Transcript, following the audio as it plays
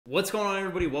What's going on,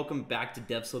 everybody? Welcome back to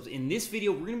Devslopes. In this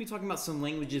video, we're going to be talking about some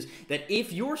languages that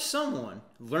if you're someone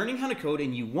learning how to code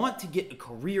and you want to get a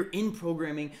career in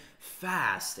programming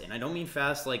fast, and I don't mean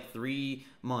fast like 3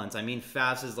 months, I mean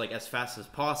fast as fast as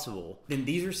possible, then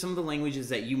these are some of the languages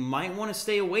that you might want to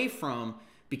stay away from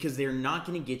because they're not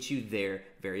going to get you there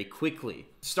very quickly.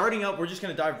 Starting up, we're just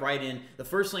going to dive right in. The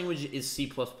first language is C++.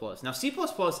 Now, C++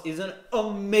 is an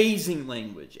amazing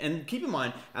language. And keep in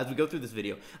mind, as we go through this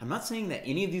video, I'm not saying that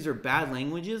any of these are bad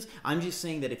languages. I'm just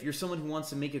saying that if you're someone who wants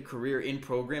to make a career in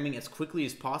programming as quickly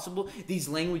as possible, these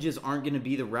languages aren't going to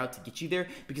be the route to get you there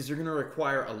because they're going to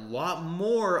require a lot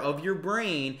more of your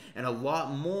brain and a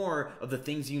lot more of the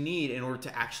things you need in order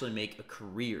to actually make a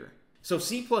career. So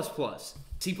C++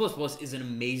 is an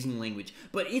amazing language,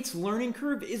 but its learning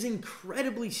curve is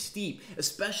incredibly steep,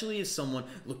 especially as someone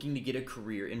looking to get a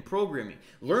career in programming.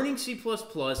 Learning C++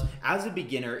 as a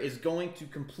beginner is going to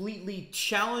completely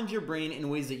challenge your brain in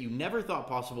ways that you never thought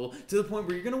possible, to the point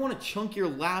where you're going to want to chunk your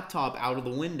laptop out of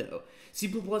the window. C++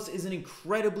 is an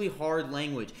incredibly hard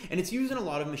language, and it's used in a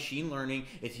lot of machine learning,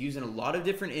 it's used in a lot of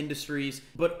different industries,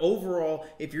 but overall,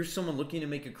 if you're someone looking to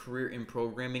make a career in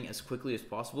programming as quickly as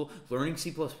possible, learning C++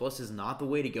 is not the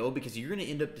way to go because you're going to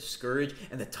end up discouraged,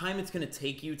 and the time it's going to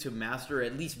take you to master or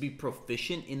at least be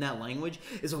proficient in that language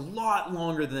is a lot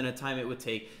longer than the time it would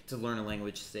take to learn a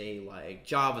language, say, like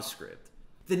JavaScript.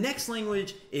 The next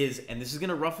language is, and this is going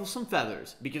to ruffle some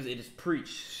feathers because it is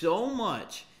preached so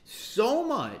much,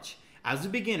 as a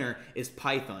beginner, is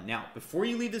Python. Now, before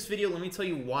you leave this video, let me tell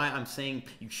you why I'm saying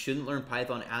you shouldn't learn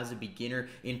Python as a beginner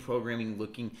in programming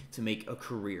looking to make a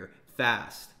career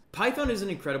fast. Python is an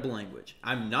incredible language.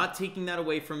 I'm not taking that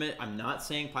away from it. I'm not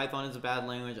saying Python is a bad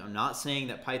language. I'm not saying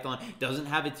that Python doesn't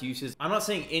have its uses. I'm not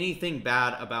saying anything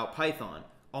bad about Python.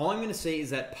 All I'm going to say is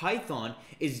that Python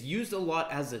is used a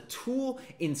lot as a tool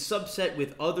in subset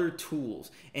with other tools.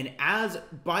 And as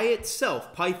by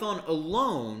itself, Python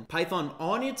alone, Python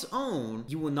on its own,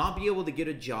 you will not be able to get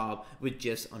a job with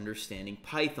just understanding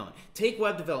Python. Take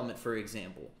web development, for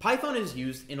example. Python is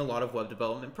used in a lot of web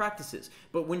development practices,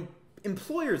 but when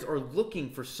employers are looking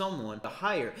for someone to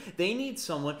hire, they need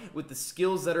someone with the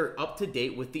skills that are up to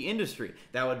date with the industry.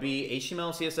 That would be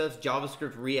HTML, CSS,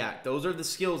 JavaScript, React. Those are the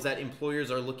skills that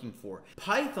employers are looking for.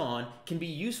 Python can be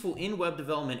useful in web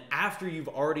development after you've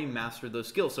already mastered those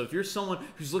skills. So if you're someone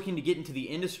who's looking to get into the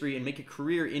industry and make a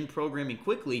career in programming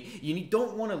quickly, you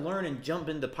don't want to learn and jump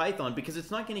into Python because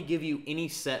it's not going to give you any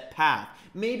set path.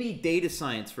 Maybe data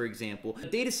science, for example.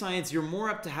 Data science, you're more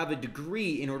apt to have a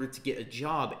degree in order to get a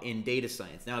job in data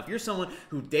science. Now, if you're someone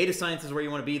who data science is where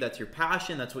you want to be, that's your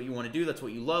passion, that's what you want to do, that's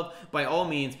what you love, by all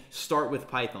means, start with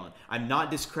Python. I'm not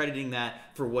discrediting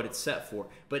that for what it's set for,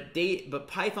 but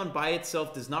Python by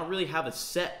itself does not really have a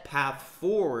set path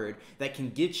forward that can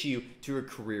get you to a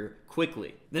career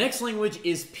quickly. The next language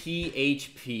is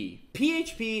PHP.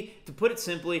 PHP, to put it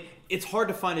simply, it's hard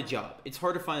to find a job. It's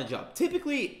hard to find a job.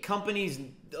 Typically,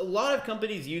 a lot of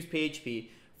companies use PHP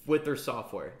with their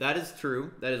software. That is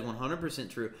true. That is 100%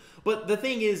 true. But the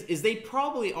thing is they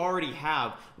probably already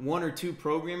have 1 or 2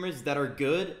 programmers that are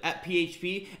good at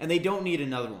PHP, and they don't need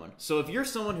another one. So if you're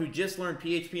someone who just learned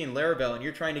PHP and Laravel and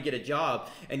you're trying to get a job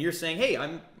and you're saying, hey,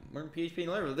 I'm learning PHP and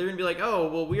Laravel, they're going to be like,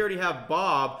 oh, well, we already have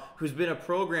Bob, who's been a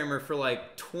programmer for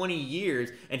like 20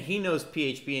 years, and he knows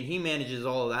PHP and he manages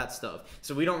all of that stuff.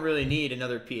 So we don't really need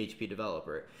another PHP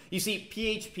developer. You see,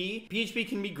 PHP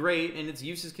can be great, and its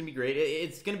uses can be great.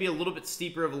 It's going to be a little bit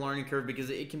steeper of a learning curve because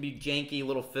it can be janky, a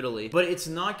little fiddly, but it's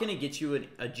not going to get you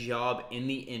a job in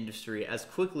the industry as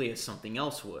quickly as something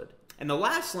else would. And the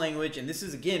last language, and this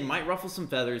is, again, might ruffle some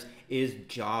feathers, is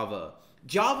Java.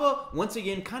 Java, once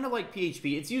again, kind of like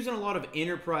PHP, it's used in a lot of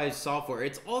enterprise software.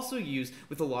 It's also used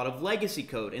with a lot of legacy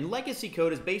code. And legacy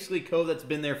code is basically code that's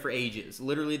been there for ages.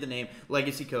 Literally the name,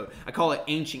 legacy code. I call it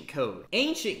ancient code.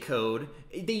 Ancient code,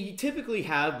 they typically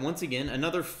have, once again,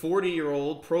 another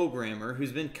 40-year-old programmer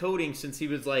who's been coding since he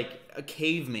was like a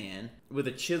caveman with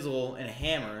a chisel and a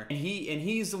hammer, and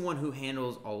he's the one who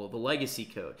handles all of the legacy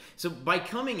code. So by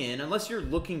coming in, unless you're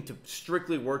looking to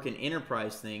strictly work in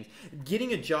enterprise things,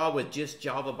 getting a job with just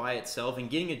Java by itself and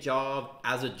getting a job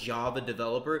as a Java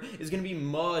developer is going to be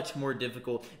much more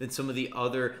difficult than some of the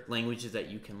other languages that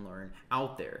you can learn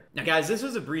out there. Now guys, this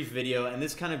was a brief video, and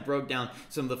this kind of broke down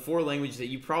some of the 4 languages that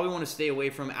you probably want to stay away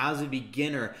from as a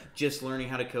beginner just learning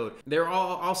how to code. There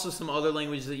are also some other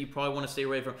languages that you probably want to stay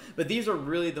away from, but But these are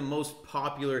really the most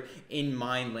popular in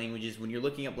mind languages. When you're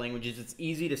looking up languages, it's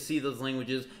easy to see those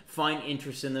languages, find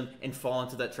interest in them, and fall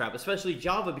into that trap, especially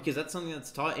Java, because that's something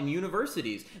that's taught in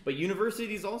universities. But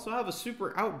universities also have a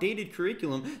super outdated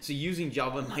curriculum, so using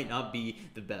Java might not be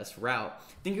the best route.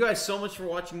 Thank you guys so much for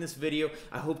watching this video.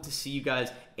 I hope to see you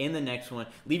guys in the next one.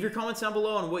 Leave your comments down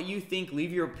below on what you think.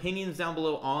 Leave your opinions down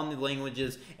below on the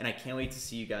languages, and I can't wait to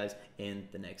see you guys in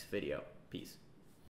the next video. Peace.